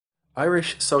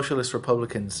Irish Socialist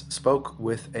Republicans spoke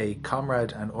with a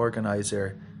comrade and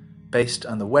organiser based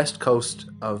on the west coast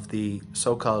of the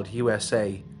so-called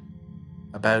USA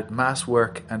about mass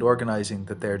work and organising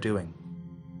that they're doing.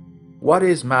 What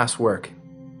is mass work?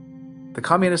 The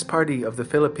Communist Party of the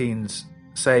Philippines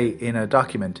say in a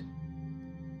document,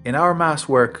 "In our mass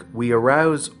work, we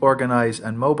arouse, organise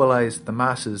and mobilise the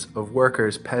masses of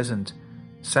workers, peasant,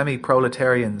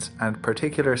 semi-proletarians and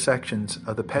particular sections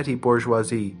of the petty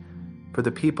bourgeoisie for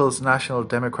the People's National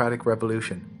Democratic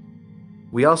Revolution.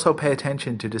 We also pay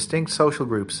attention to distinct social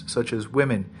groups such as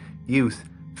women, youth,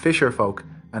 fisherfolk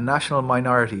and national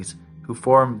minorities who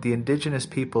form the indigenous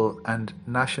people and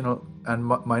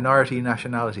minority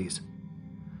nationalities.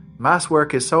 Mass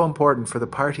work is so important for the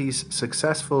party's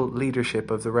successful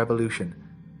leadership of the revolution.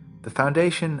 The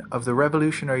foundation of the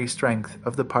revolutionary strength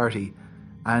of the party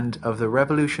and of the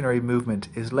revolutionary movement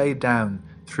is laid down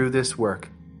through this work.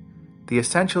 The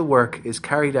essential work is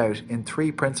carried out in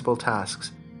three principal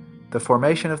tasks: the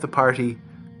formation of the party,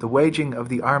 the waging of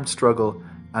the armed struggle,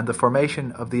 and the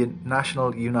formation of the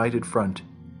National United Front.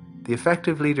 The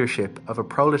effective leadership of a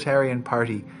proletarian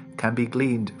party can be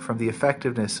gleaned from the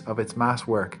effectiveness of its mass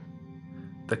work."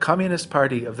 The Communist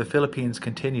Party of the Philippines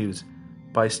continues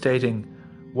by stating,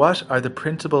 "What are the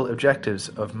principal objectives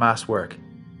of mass work?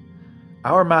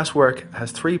 Our mass work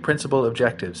has three principal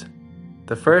objectives.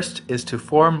 The first is to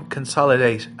form,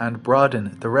 consolidate, and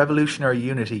broaden the revolutionary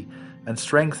unity and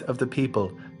strength of the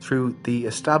people through the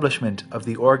establishment of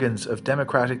the organs of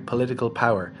democratic political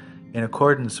power in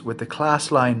accordance with the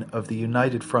class line of the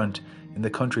United Front in the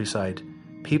countryside,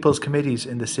 people's committees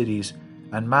in the cities,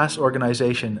 and mass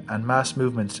organisation and mass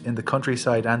movements in the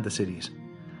countryside and the cities.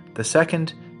 The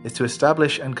second is to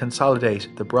establish and consolidate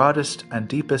the broadest and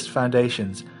deepest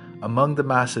foundations among the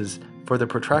masses for the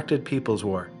protracted People's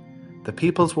War. The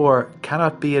People's War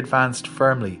cannot be advanced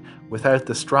firmly without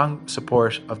the strong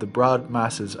support of the broad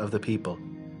masses of the people.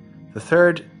 The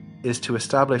third is to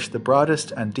establish the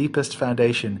broadest and deepest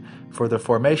foundation for the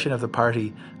formation of the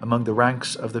party among the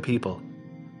ranks of the people.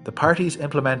 The party's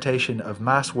implementation of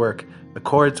mass work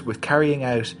accords with carrying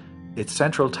out its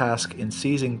central task in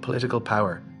seizing political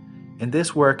power. In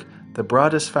this work, the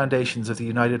broadest foundations of the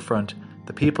United Front,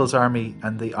 the People's Army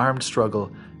and the armed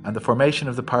struggle, and the formation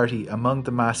of the party among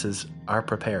the masses are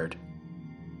prepared."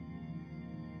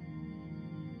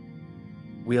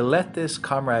 We'll let this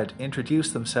comrade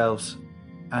introduce themselves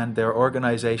and their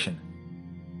organisation.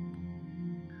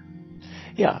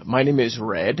 Yeah, my name is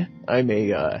Red. I'm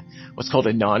a what's called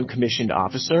a non-commissioned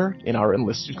officer in our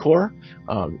enlisted corps,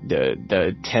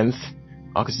 the 10th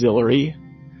Auxiliary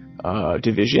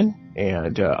Division,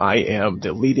 and I am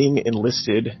the leading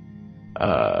enlisted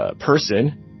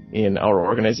person in our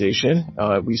organization.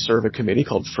 We serve a committee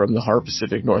called From The Heart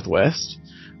Pacific Northwest,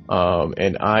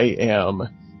 and I am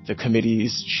the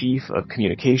committee's chief of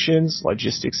communications,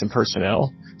 logistics, and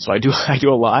personnel. So I do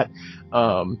a lot,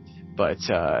 but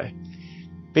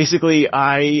basically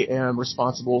I am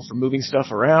responsible for moving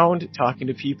stuff around, talking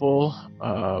to people,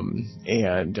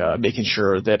 and making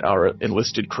sure that our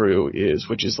enlisted crew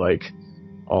which is like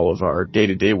all of our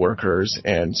day-to-day workers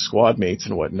and squad mates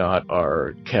and whatnot,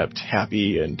 are kept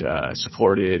happy and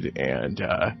supported and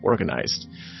organized.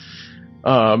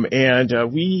 And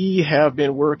we have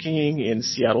been working in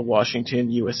Seattle,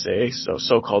 Washington, USA,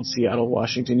 so-called Seattle,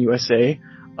 Washington, USA,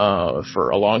 for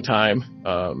a long time.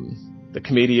 The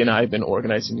committee and I have been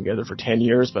organizing together for 10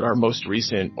 years, but our most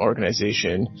recent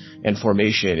organization and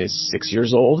formation is 6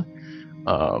 years old.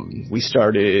 We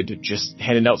started just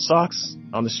handing out socks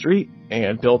on the street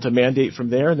and built a mandate from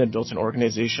there, and then built an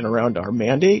organization around our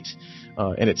mandate,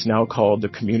 and it's now called the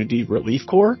Community Relief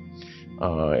Corps.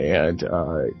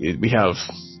 We have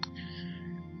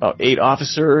about 8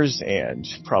 officers and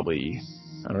probably,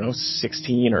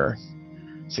 16 or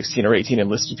 18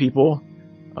 enlisted people.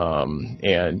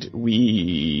 And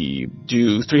we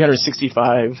do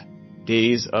 365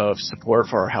 days of support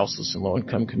for our houseless and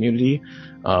low-income community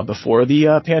before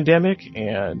the pandemic.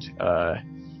 And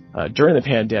during the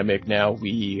pandemic now,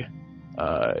 we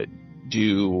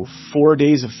do 4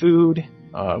 days of food.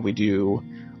 We do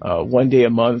 1 day a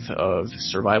month of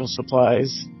survival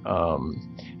supplies.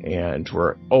 And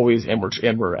we're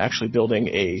actually building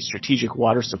a strategic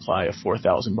water supply of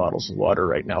 4,000 bottles of water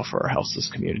right now for our houseless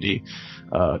community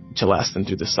to last them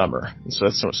through the summer. And so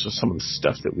that's some of the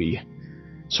stuff that we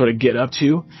sort of get up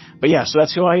to. But yeah, so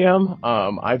that's who I am.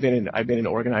 I've been an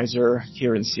organizer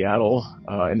here in Seattle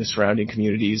in the surrounding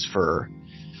communities for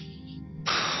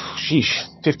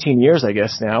 15 years, I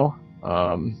guess now.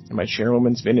 And my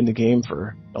chairwoman's been in the game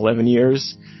for 11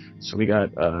 years. So we got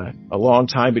a long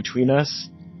time between us.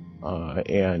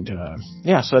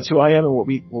 So that's who I am and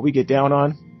what we get down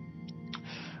on.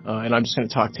 And I'm just going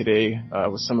to talk today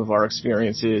with some of our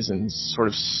experiences and sort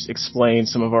of explain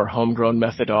some of our homegrown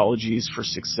methodologies for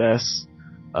success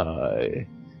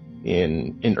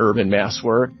in urban mass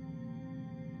work.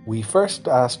 We first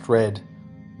asked Red,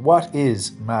 what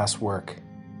is mass work?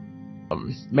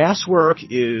 Mass work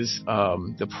is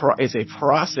a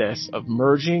process of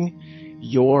merging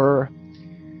your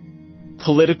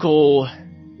political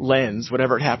lens,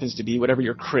 whatever it happens to be, whatever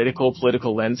your critical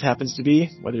political lens happens to be,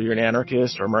 whether you're an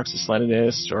anarchist or a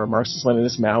Marxist-Leninist or a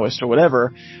Marxist-Leninist Maoist or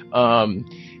whatever,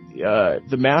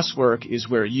 the mass work is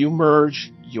where you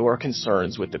merge your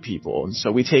concerns with the people. And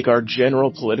so we take our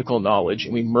general political knowledge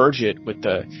and we merge it with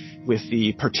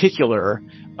the particular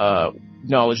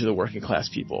knowledge of the working class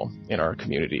people in our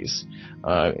communities.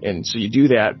 And so you do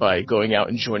that by going out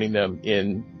and joining them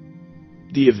in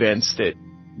the events that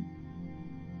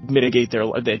mediate their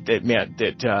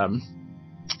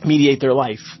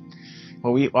life.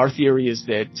 Well, our theory is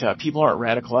that people aren't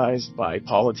radicalized by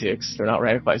politics. They're not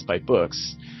radicalized by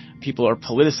books. People are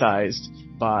politicized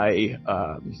by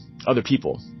other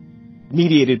people,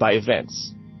 mediated by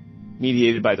events,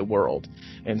 mediated by the world.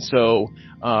 And so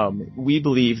we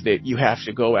believe that you have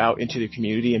to go out into the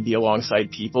community and be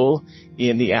alongside people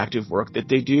in the active work that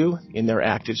they do, in their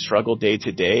active struggle day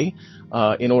to day,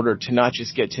 in order to not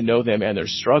just get to know them and their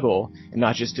struggle, and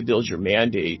not just to build your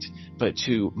mandate, but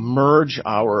to merge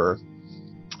our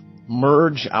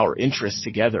interests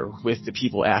together with the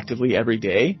people actively every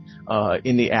day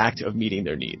in the act of meeting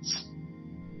their needs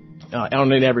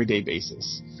on an everyday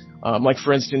basis. Like,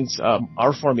 for instance,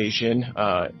 our formation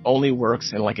only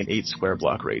works in like an 8 square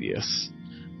block radius.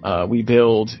 We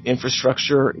build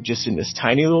infrastructure just in this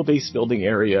tiny little base building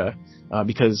area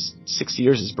because 6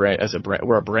 years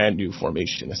we're a brand new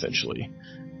formation essentially.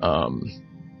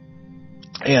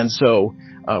 And so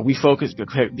we focus,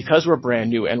 because we're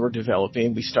brand new and we're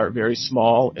developing, we start very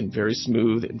small and very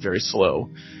smooth and very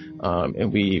slow.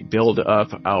 And we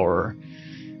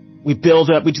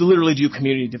literally do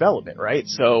community development, right?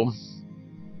 So,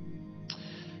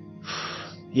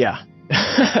 yeah.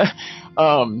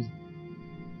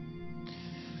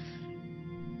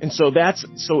 And so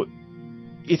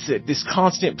it's this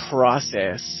constant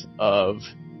process of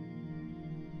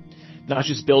not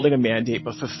just building a mandate,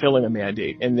 but fulfilling a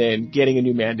mandate and then getting a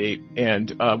new mandate.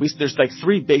 And there's like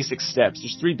 3 basic steps.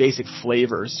 There's 3 basic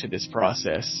flavors to this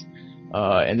process.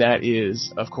 And that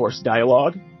is, of course,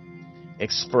 dialogue,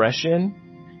 expression,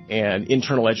 and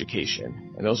internal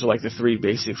education. And those are like the 3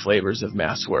 basic flavors of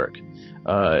mass work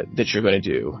that you're going to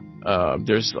do.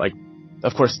 There's like,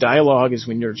 of course, dialogue is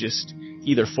when you're just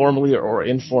either formally or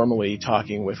informally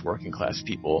talking with working class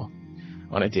people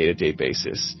on a day-to-day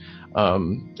basis.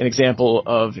 An example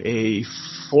of a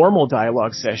formal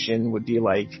dialogue session would be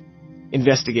like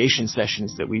investigation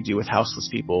sessions that we do with houseless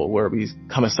people, where we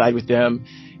come aside with them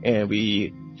and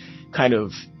we kind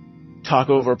of talk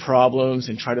over problems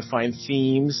and try to find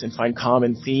themes and find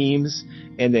common themes,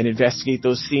 and then investigate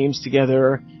those themes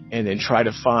together, and then try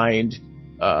to find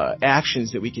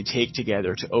actions that we could take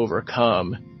together to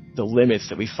overcome the limits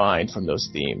that we find from those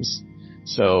themes.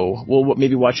 So we'll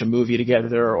maybe watch a movie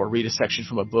together, or read a section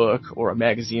from a book or a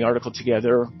magazine article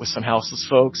together with some houseless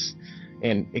folks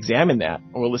and examine that.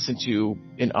 Or we'll listen to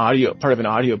part of an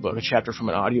audiobook, a chapter from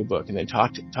an audiobook, and then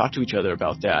talk to each other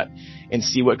about that and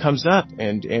see what comes up.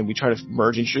 And we try to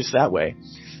merge interests that way.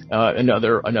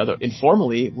 Another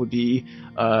informally would be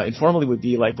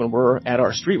like when we're at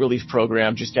our street relief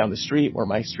program just down the street, where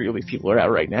my street relief people are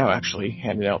at right now, actually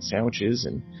handing out sandwiches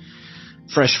and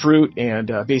fresh fruit and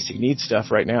basic needs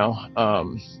stuff right now.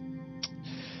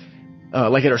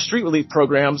 Like at our street relief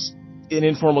programs, an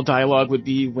informal dialogue would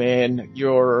be when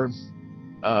you're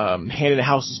handing a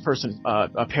houseless person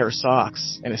a pair of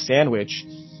socks and a sandwich,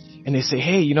 and they say,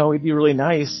 "Hey, it'd be really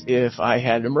nice if I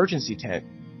had an emergency tent."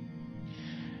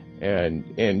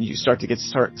 And you start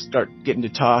getting to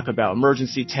talk about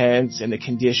emergency tents and the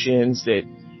conditions that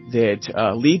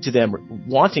lead to them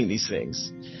wanting these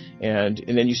things. And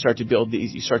then you start to build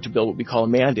what we call a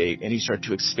mandate, and you start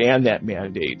to expand that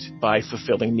mandate by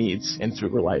fulfilling needs and through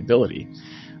reliability.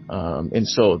 And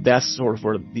so that's sort of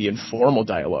where the informal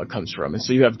dialogue comes from. And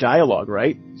so you have dialogue,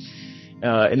 right?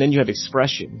 And then you have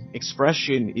expression.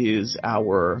 Expression is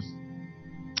your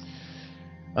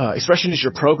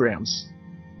programs.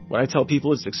 What I tell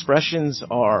people is expressions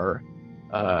are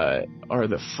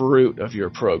the fruit of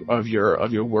your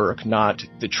work, not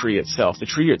the tree itself. The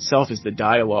tree itself is the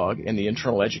dialogue and the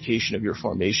internal education of your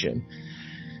formation.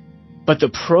 But the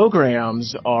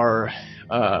programs are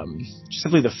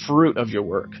simply the fruit of your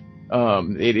work.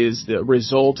 It is the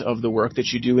result of the work that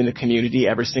you do in the community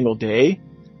every single day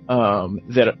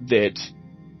that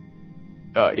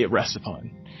it rests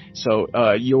upon. So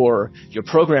your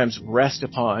programs rest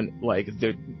upon like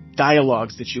the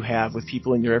dialogues that you have with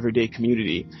people in your everyday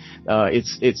community.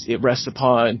 It rests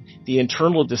upon the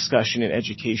internal discussion and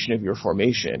education of your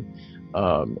formation,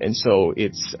 and so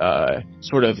it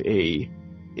sort of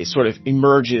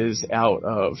emerges out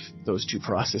of those two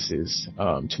processes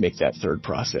to make that third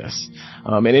process.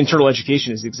 And internal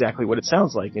education is exactly what it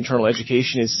sounds like. Internal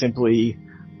education is simply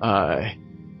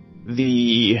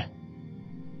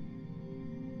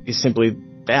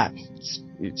that.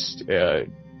 It's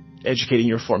educating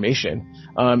your formation.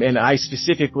 And I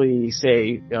specifically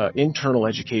say internal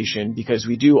education because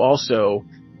we do also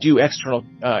do external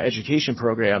education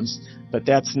programs, but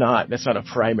that's not a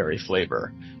primary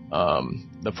flavor.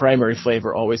 The primary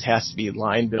flavor always has to be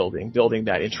line building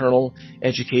that internal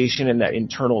education and that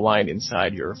internal line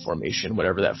inside your formation,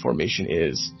 whatever that formation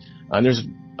is. And there's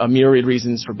a myriad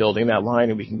reasons for building that line,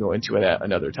 and we can go into it at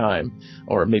another time,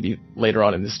 or maybe later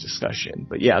on in this discussion.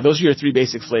 But yeah, those are your three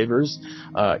basic flavors: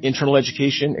 internal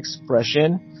education,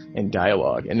 expression, and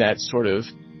dialogue. And that sort of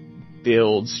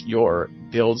builds the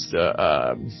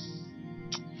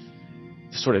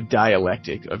sort of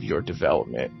dialectic of your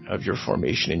development, of your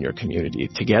formation in your community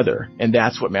together. And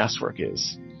that's what masswork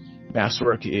is.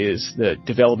 Masswork is the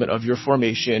development of your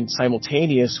formation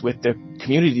simultaneous with the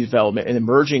community development and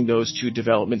merging those two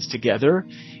developments together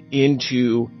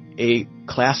into a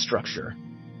class structure,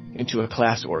 into a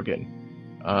class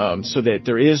organ, so that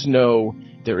there is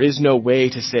no way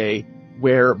to say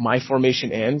where my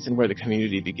formation ends and where the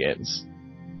community begins,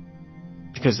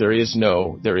 because there is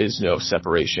no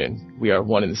separation. We are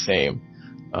one and the same,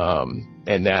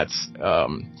 and that's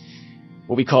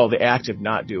what we call the act of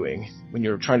not doing. When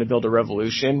you're trying to build a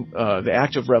revolution, the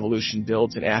act of revolution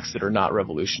builds in acts that are not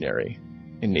revolutionary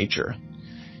in nature.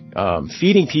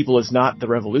 Feeding people is not the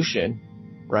revolution,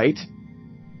 right?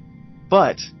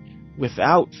 But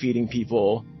without feeding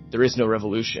people, there is no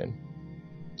revolution.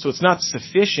 So it's not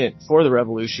sufficient for the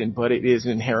revolution, but it is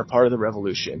an inherent part of the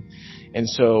revolution. And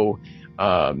so,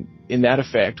 in that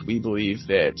effect, we believe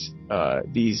that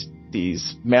these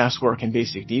mass work and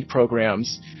basic need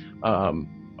programs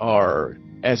are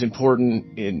as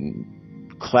important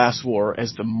in class war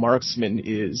as the marksman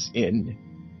is in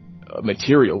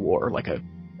material war, like a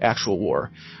actual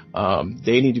war.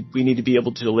 We need to be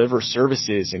able to deliver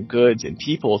services and goods and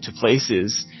people to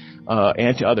places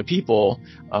and to other people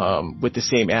with the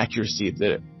same accuracy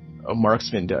that a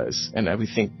marksman does. And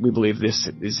we believe this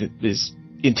is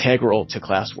integral to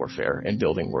class warfare and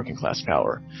building working class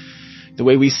power. The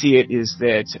way we see it is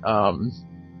that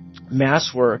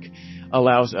mass work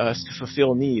allows us to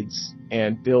fulfill needs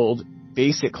and build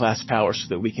basic class power so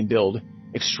that we can build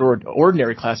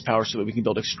ordinary class power so that we can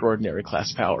build extraordinary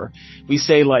class power. We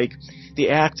say, like,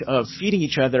 the act of feeding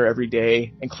each other every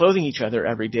day and clothing each other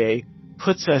every day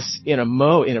puts us in a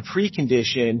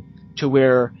precondition to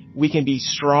where we can be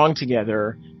strong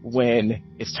together when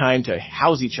it's time to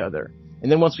house each other. And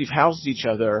then once we've housed each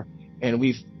other and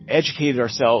we've educated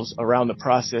ourselves around the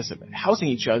process of housing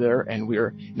each other, and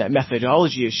that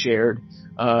methodology is shared,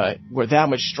 we're that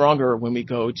much stronger when we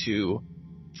go to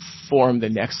form the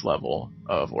next level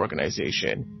of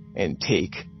organization and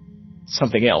take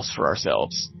something else for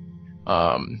ourselves.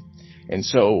 And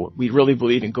so we really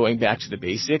believe in going back to the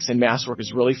basics, and masswork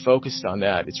is really focused on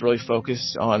that. It's really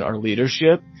focused on our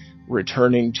leadership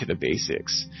returning to the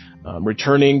basics.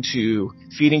 Returning to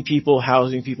feeding people,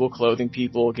 housing people, clothing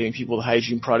people, giving people the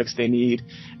hygiene products they need,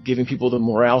 giving people the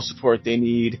morale support they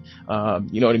need,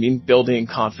 building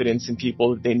confidence in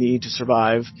people that they need to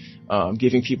survive,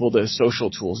 giving people the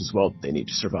social tools as well that they need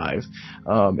to survive.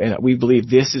 And we believe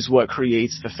this is what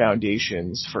creates the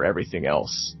foundations for everything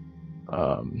else.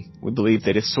 We believe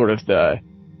that it's sort of the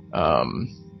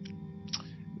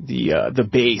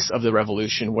base of the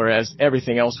revolution, whereas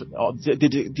everything else,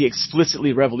 the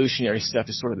explicitly revolutionary stuff,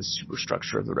 is sort of the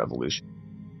superstructure of the revolution.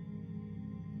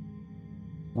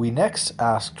 We next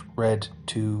asked Red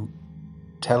to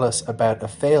tell us about a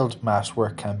failed mass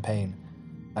work campaign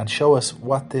and show us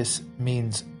what this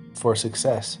means for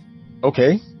success.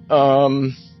 Okay.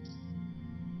 Well,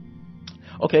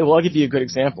 I'll give you a good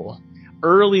example.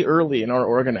 Early in our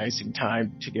organizing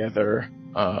time together,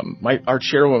 our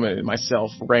chairwoman and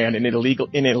myself ran an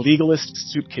illegalist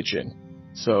soup kitchen.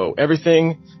 So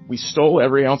we stole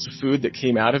every ounce of food that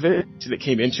came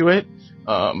into it.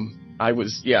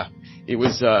 It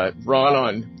was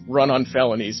run on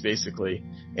felonies basically,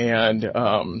 and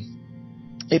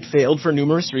it failed for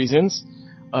numerous reasons.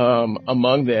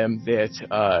 Among them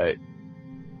that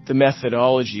the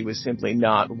methodology was simply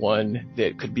not one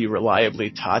that could be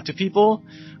reliably taught to people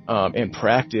and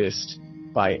practiced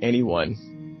by anyone.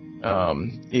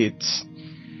 It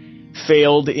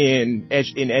failed in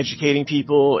educating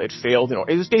people. It failed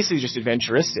it was basically just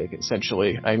adventuristic,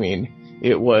 essentially. I mean,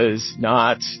 it was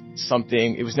not a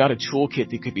toolkit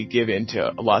that could be given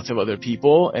to lots of other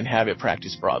people and have it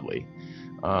practiced broadly.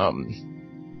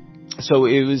 So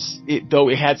though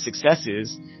it had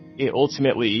successes, it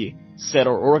ultimately set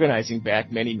our organizing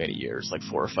back many, many years, like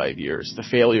 4 or 5 years. The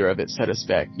failure of it set us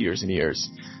back years and years.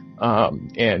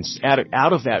 And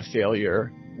out of that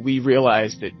failure, we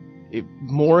realized that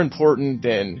more important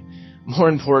than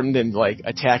like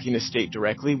attacking the state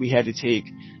directly, we had to take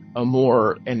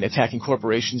and attacking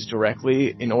corporations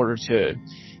directly in order to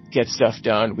get stuff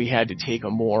done. We had to take a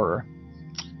more,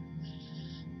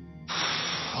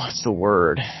 what's the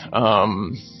word?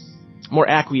 More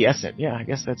acquiescent. Yeah, I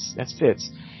guess that fits.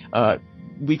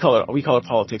 We call it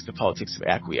politics, the politics of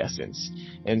acquiescence.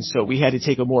 And so we had to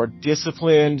take a more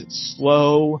disciplined,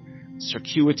 slow,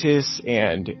 circuitous,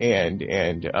 and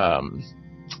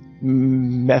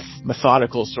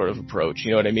methodical sort of approach.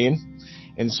 You know what I mean?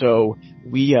 And so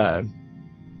we,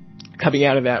 coming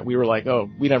out of that, we were like, oh,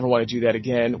 we never want to do that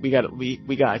again. We caught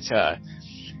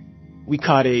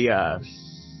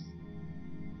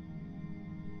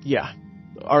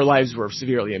our lives were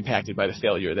severely impacted by the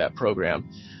failure of that program.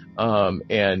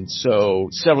 And so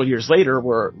several years later,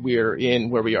 we're in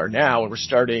where we are now, and we're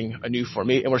starting a new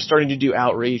formation, and we're starting to do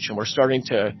outreach, and we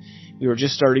were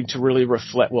just starting to really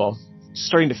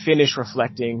starting to finish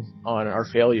reflecting on our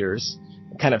failures,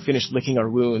 kind of finish licking our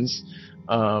wounds.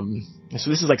 So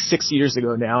this is like 6 years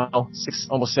ago now,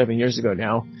 almost 7 years ago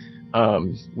now.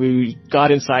 We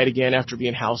got inside again after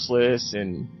being houseless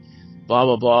and blah,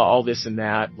 blah, blah, all this and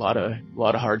that, a lot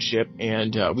of hardship.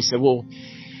 And, we said, well,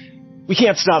 we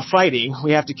can't stop fighting.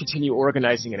 We have to continue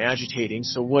organizing and agitating.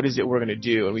 So what is it we're going to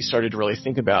do? And we started to really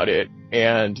think about it.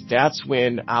 And that's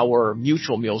when our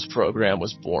Mutual Meals program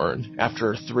was born.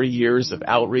 After 3 years of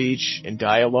outreach and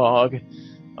dialogue,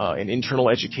 and internal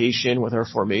education with our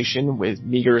formation, with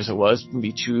meager as it was,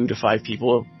 maybe 2 to 5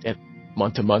 people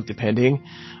month to month, depending.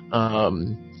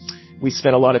 We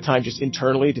spent a lot of time just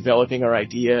internally developing our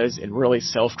ideas and really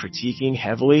self-critiquing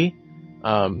heavily,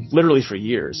 literally for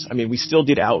years. I mean, we still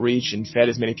did outreach and fed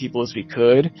as many people as we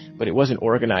could, but it wasn't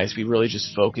organized. We really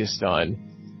just focused on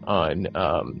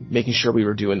making sure we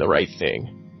were doing the right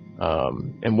thing.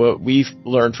 And what we've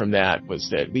learned from that was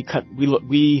that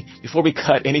before we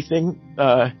cut anything,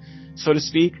 so to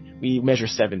speak, we measure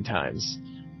 7 times.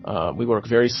 We work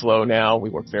very slow now.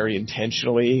 We work very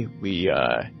intentionally. We,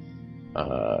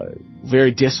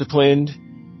 very disciplined.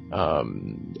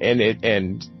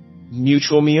 And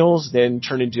Mutual Meals then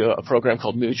turned into a program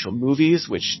called Mutual Movies,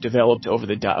 which developed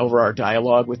over our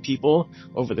dialogue with people,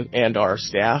 and our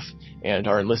staff and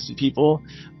our enlisted people,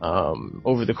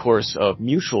 over the course of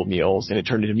Mutual Meals, and it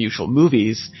turned into Mutual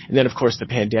Movies. And then, of course, the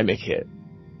pandemic hit.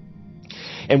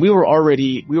 And we were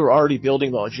already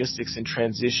building the logistics and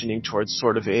transitioning towards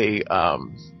sort of a,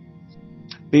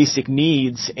 basic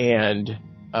needs and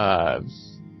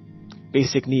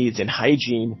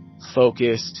hygiene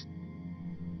focused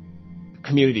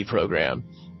community program.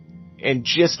 And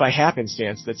just by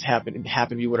happenstance, that's happened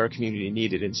to be what our community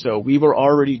needed. And so we were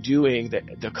already doing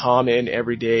the common,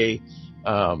 everyday,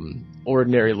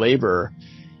 ordinary labor,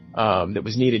 that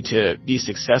was needed to be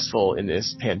successful in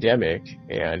this pandemic.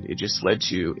 And it just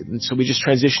and so we just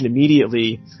transitioned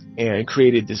immediately and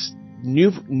created this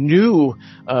new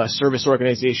service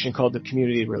organization called the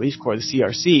Community Relief Corps, the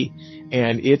CRC.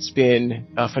 And it's been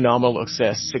a phenomenal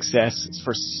success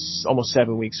for almost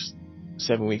 7 weeks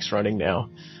running now.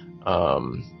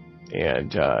 And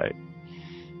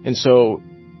so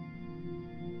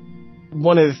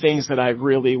one of the things that I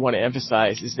really want to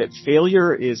emphasize is that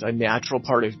failure is a natural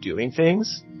part of doing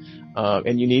things.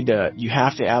 And you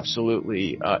have to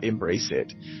absolutely, embrace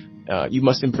it. You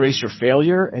must embrace your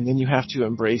failure, and then you have to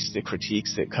embrace the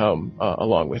critiques that come,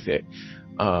 along with it.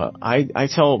 I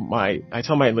tell my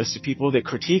enlisted people that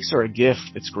critiques are a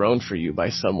gift that's grown for you by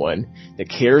someone that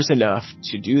cares enough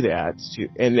to do that,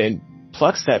 and then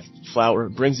plucks that flower,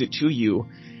 brings it to you,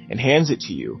 and hands it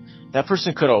to you. That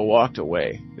person could have walked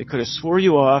away. They could have swore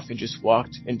you off and just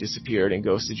walked and disappeared and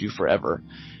ghosted you forever.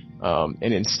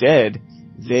 And instead,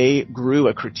 they grew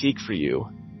a critique for you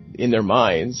in their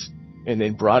minds and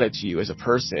then brought it to you as a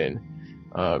person.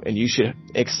 And you should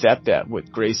accept that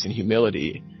with grace and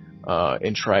humility,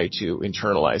 and try to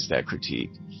internalize that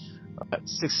critique.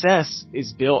 Success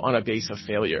is built on a base of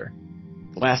failure.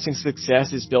 Lasting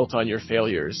success is built on your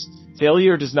failures.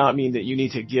 Failure does not mean that you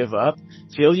need to give up.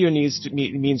 Failure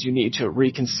means you need to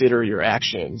reconsider your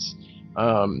actions.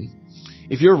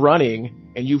 If you're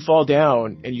running and you fall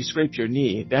down and you scrape your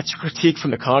knee, that's a critique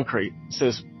from the concrete. It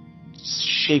says,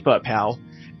 shape up, pal.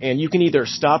 And you can either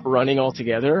stop running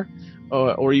altogether,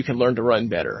 or you can learn to run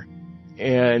better.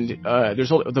 And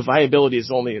there's only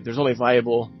a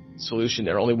viable solution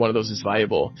there. Only one of those is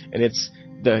viable, and it's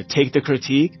take the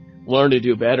critique, learn to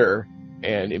do better,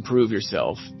 and improve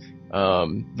yourself.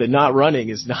 The not running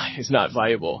is not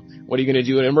viable. What are you going to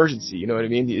do in an emergency? You know what I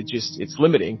mean? It's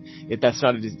limiting. It's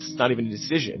not even a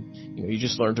decision. You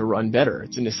just learn to run better.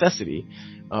 It's a necessity.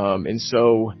 And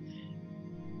so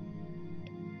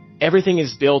everything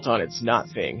is built on its not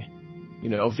thing.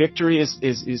 Victory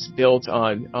is built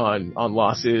on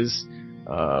losses.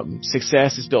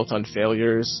 Success is built on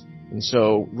failures. And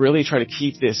so really try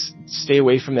to stay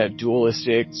away from that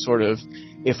dualistic sort of,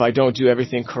 if I don't do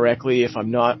everything correctly, if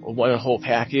I'm not one whole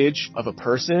package of a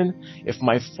person, if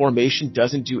my formation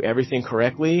doesn't do everything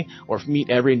correctly or meet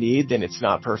every need, then it's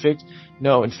not perfect.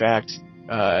 No, in fact,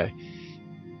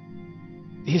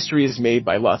 history is made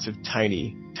by lots of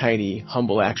tiny,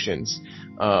 humble actions.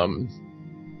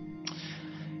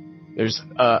 There's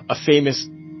a famous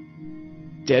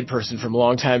dead person from a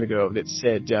long time ago that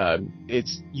said,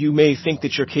 you may think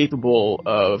that you're capable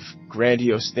of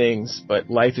grandiose things, but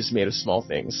life is made of small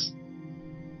things.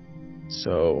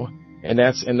 So, and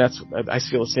that's I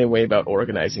feel the same way about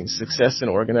organizing. Success in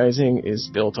organizing is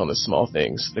built on the small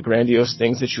things. The grandiose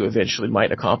things that you eventually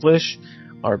might accomplish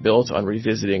are built on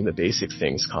revisiting the basic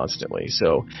things constantly.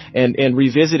 So, and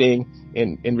revisiting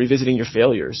your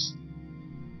failures.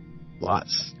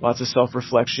 Lots of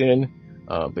self-reflection.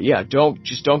 But yeah, don't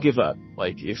give up.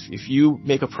 Like if you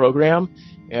make a program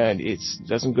and it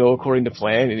doesn't go according to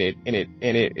plan and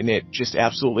it just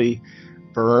absolutely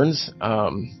burns,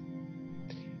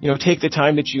 take the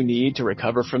time that you need to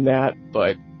recover from that,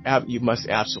 but you must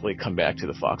absolutely come back to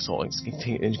the foxhole and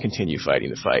continue fighting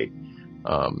the fight.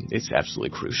 It's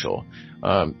absolutely crucial.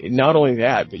 Not only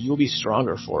that, but you'll be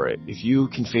stronger for it. If you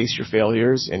can face your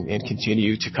failures and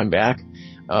continue to come back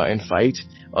and fight,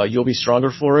 you'll be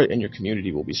stronger for it, and your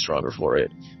community will be stronger for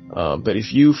it. But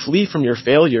if you flee from your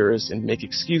failures and make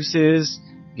excuses,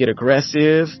 get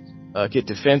aggressive, get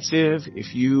defensive,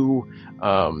 if you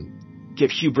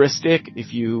get hubristic,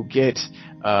 if you get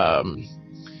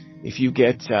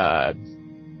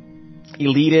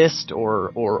elitist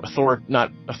or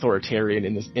not authoritarian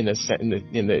in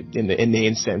the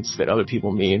inane sense that other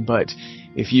people mean, but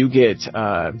if you get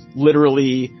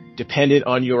literally dependent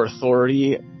on your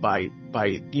authority by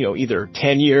either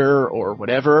tenure or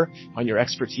whatever, on your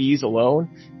expertise alone,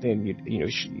 then you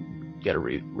gotta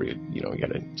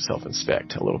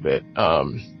self-inspect a little bit.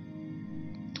 But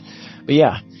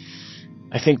yeah,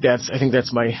 I think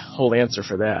that's my whole answer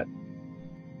for that.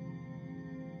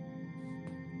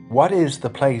 What is the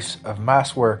place of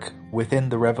mass work within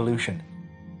the revolution?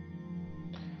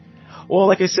 Well,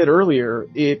 like I said earlier,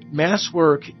 mass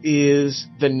work is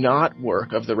the not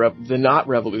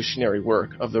revolutionary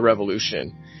work of the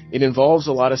revolution. It involves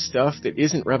a lot of stuff that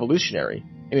isn't revolutionary.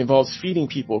 It involves feeding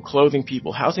people, clothing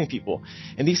people, housing people,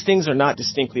 and these things are not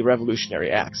distinctly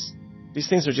revolutionary acts. These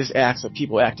things are just acts of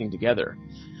people acting together.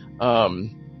 A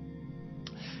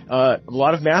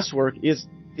lot of mass work is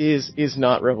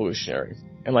not revolutionary.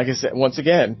 And like I said, once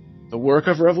again, the work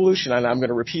of revolution, and I'm going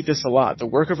to repeat this a lot, the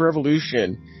work of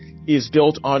revolution is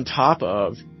built on top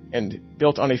of and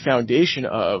built on a foundation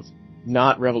of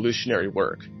not revolutionary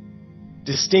work.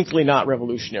 Distinctly not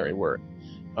revolutionary work.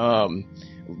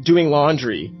 Doing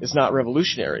laundry is not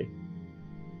revolutionary,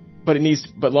 but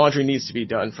laundry needs to be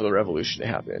done for the revolution to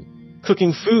happen.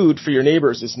 Cooking food for your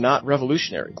neighbors is not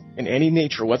revolutionary in any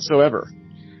nature whatsoever.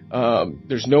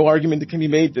 There's no argument that can be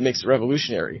made that makes it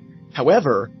revolutionary.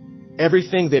 However,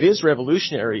 everything that is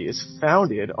revolutionary is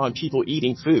founded on people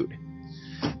eating food.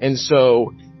 And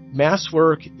so mass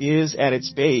work is at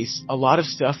its base a lot of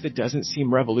stuff that doesn't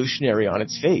seem revolutionary on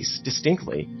its face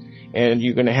distinctly. And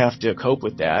you're going to have to cope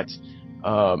with that.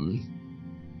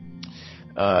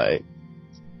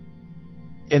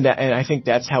 And I think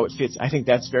that's how it fits. I think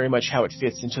that's very much how it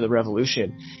fits into the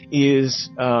revolution, is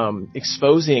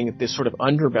exposing this sort of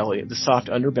underbelly, the soft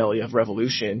underbelly of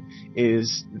revolution,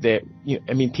 is that,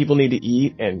 people need to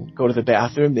eat and go to the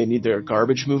bathroom. They need their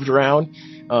garbage moved around.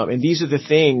 And these are the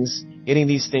things, getting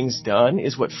these things done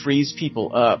is what frees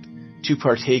people up to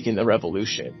partake in the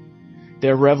revolution.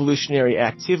 Their revolutionary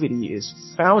activity is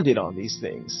founded on these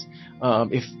things.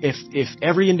 If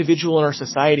every individual in our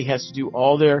society has to do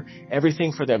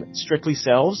everything for them strictly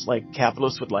selves, like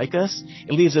capitalists would like us,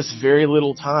 it leaves us very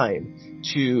little time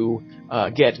to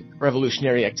get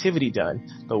revolutionary activity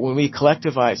done. But when we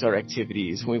collectivize our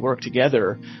activities, when we work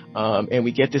together, and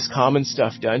we get this common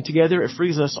stuff done together, it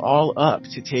frees us all up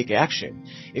to take action.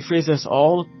 It frees us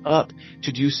all up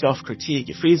to do self-critique.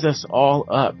 It frees us all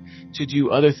up to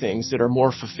do other things that are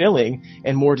more fulfilling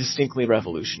and more distinctly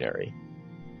revolutionary.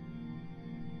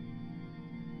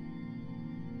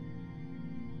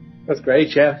 That's great,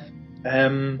 Jeff.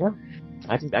 Yeah.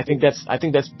 I think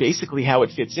that's basically how it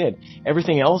fits in.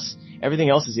 Everything else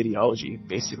is ideology.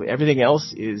 Basically, everything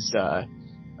else is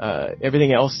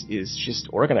just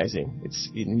organizing.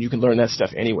 You can learn that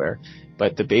stuff anywhere,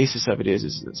 but the basis of it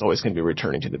is it's always going to be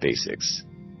returning to the basics.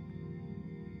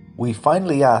 We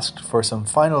finally asked for some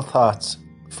final thoughts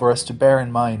for us to bear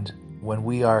in mind when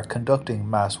we are conducting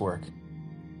mass work.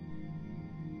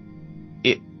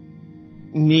 It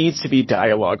needs to be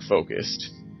dialogue focused.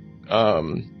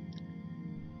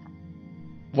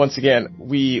 Once again,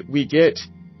 we get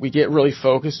really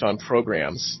focused on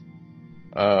programs,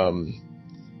 and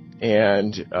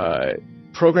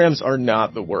programs are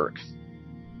not the work.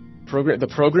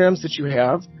 The programs that you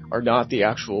have are not the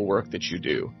actual work that you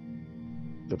do.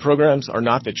 The programs are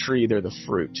not the tree; they're the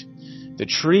fruit. The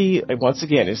tree, once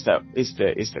again, is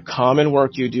the common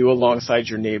work you do alongside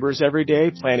your neighbors every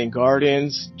day, planting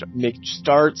gardens, make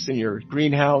starts in your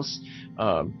greenhouse,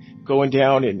 going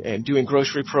down and doing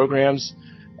grocery programs,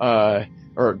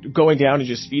 or going down and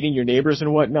just feeding your neighbors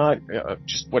and whatnot,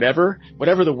 just whatever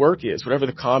the work is, whatever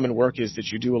the common work is that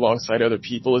you do alongside other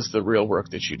people is the real work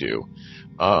that you do.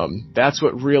 That's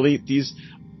what really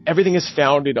everything is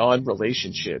founded on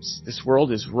relationships. This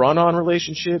world is run on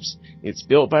relationships. It's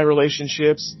built by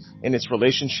relationships, and it's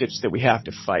relationships that we have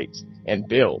to fight and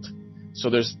build. So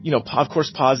there's, of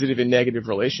course, positive and negative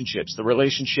relationships. The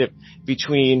relationship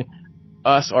between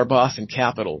us, our boss, and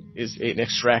capital is an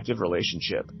extractive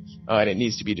relationship, and it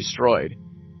needs to be destroyed.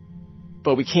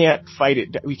 But we can't fight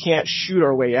it. We can't shoot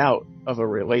our way out of a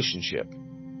relationship.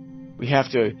 We have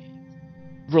to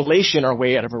relation our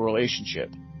way out of a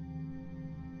relationship.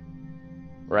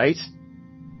 Right?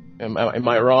 Am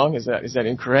I wrong? Is that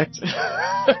incorrect?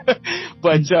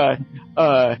 But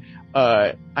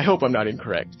I hope I'm not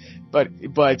incorrect. But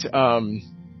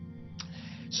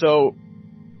so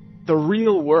the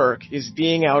real work is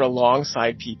being out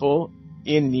alongside people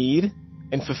in need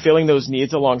and fulfilling those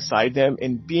needs alongside them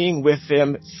and being with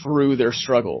them through their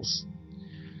struggles.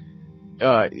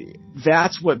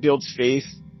 That's what builds faith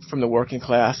from the working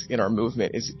class in our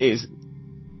movement is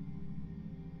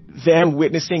them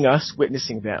witnessing us,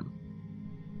 witnessing them.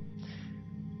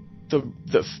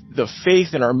 The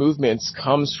faith in our movements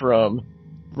comes from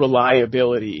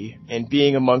reliability and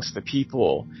being amongst the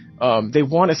people. They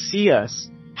want to see us.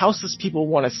 Houseless people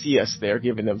want to see us there,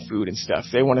 giving them food and stuff.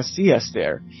 They want to see us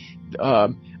there.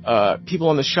 People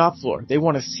on the shop floor, they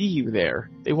want to see you there.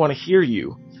 They want to hear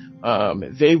you.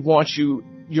 They want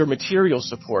your material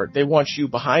support. They want you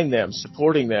behind them,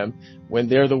 supporting them when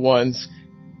they're the ones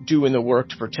doing the work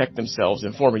to protect themselves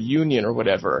and form a union or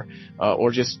whatever, or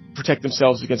just protect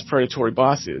themselves against predatory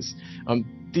bosses.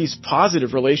 These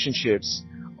positive relationships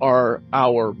are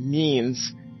our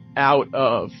means out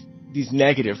of these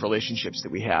negative relationships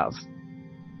that we have.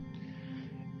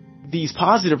 These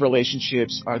positive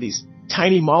relationships are these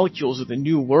tiny molecules of the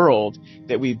new world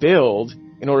that we build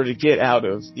in order to get out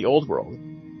of the old world,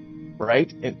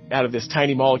 right? And out of this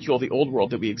tiny molecule of the old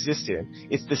world that we exist in.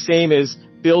 It's the same as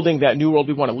building that new world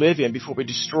we want to live in before we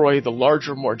destroy the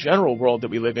larger, more general world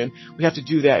that we live in. We have to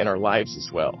do that in our lives as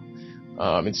well.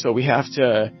 And so we have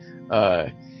to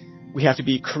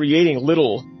be creating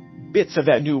little bits of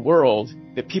that new world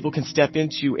that people can step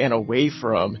into and away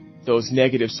from those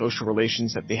negative social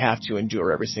relations that they have to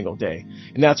endure every single day.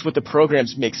 And that's what the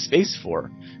programs make space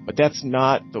for. But that's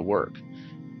not the work.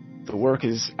 The work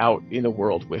is out in the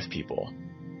world with people.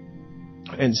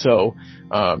 And so,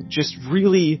 just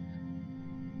really,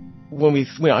 when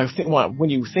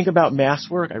you think about mass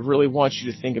work, I really want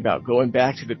you to think about going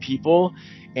back to the people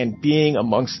and being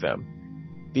amongst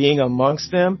them. Being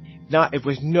amongst them,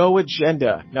 with no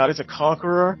agenda, not as a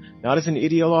conqueror, not as an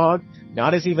ideologue,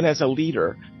 not as even as a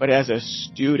leader, but as a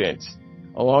student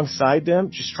alongside them,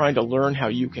 just trying to learn how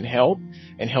you can help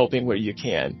and helping where you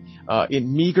can.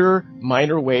 In meager,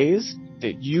 minor ways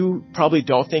that you probably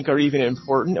don't think are even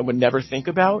important and would never think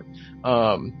about.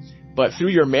 But through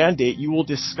your mandate, you will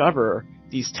discover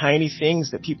these tiny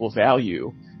things that people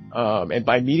value. And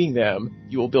by meeting them,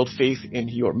 you will build faith in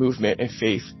your movement and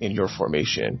faith in your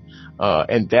formation.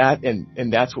 And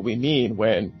that's what we mean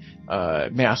when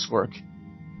mass work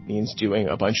means doing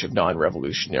a bunch of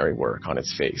non-revolutionary work on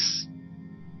its face.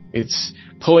 It's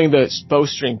pulling the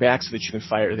bowstring back so that you can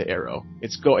fire the arrow.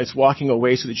 It's walking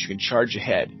away so that you can charge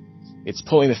ahead. It's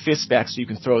pulling the fist back so you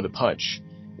can throw the punch.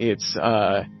 It's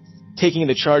taking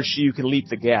the charge so you can leap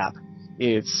the gap.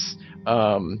 It's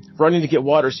running to get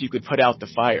water so you could put out the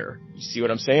fire. You see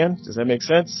what I'm saying? Does that make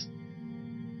sense?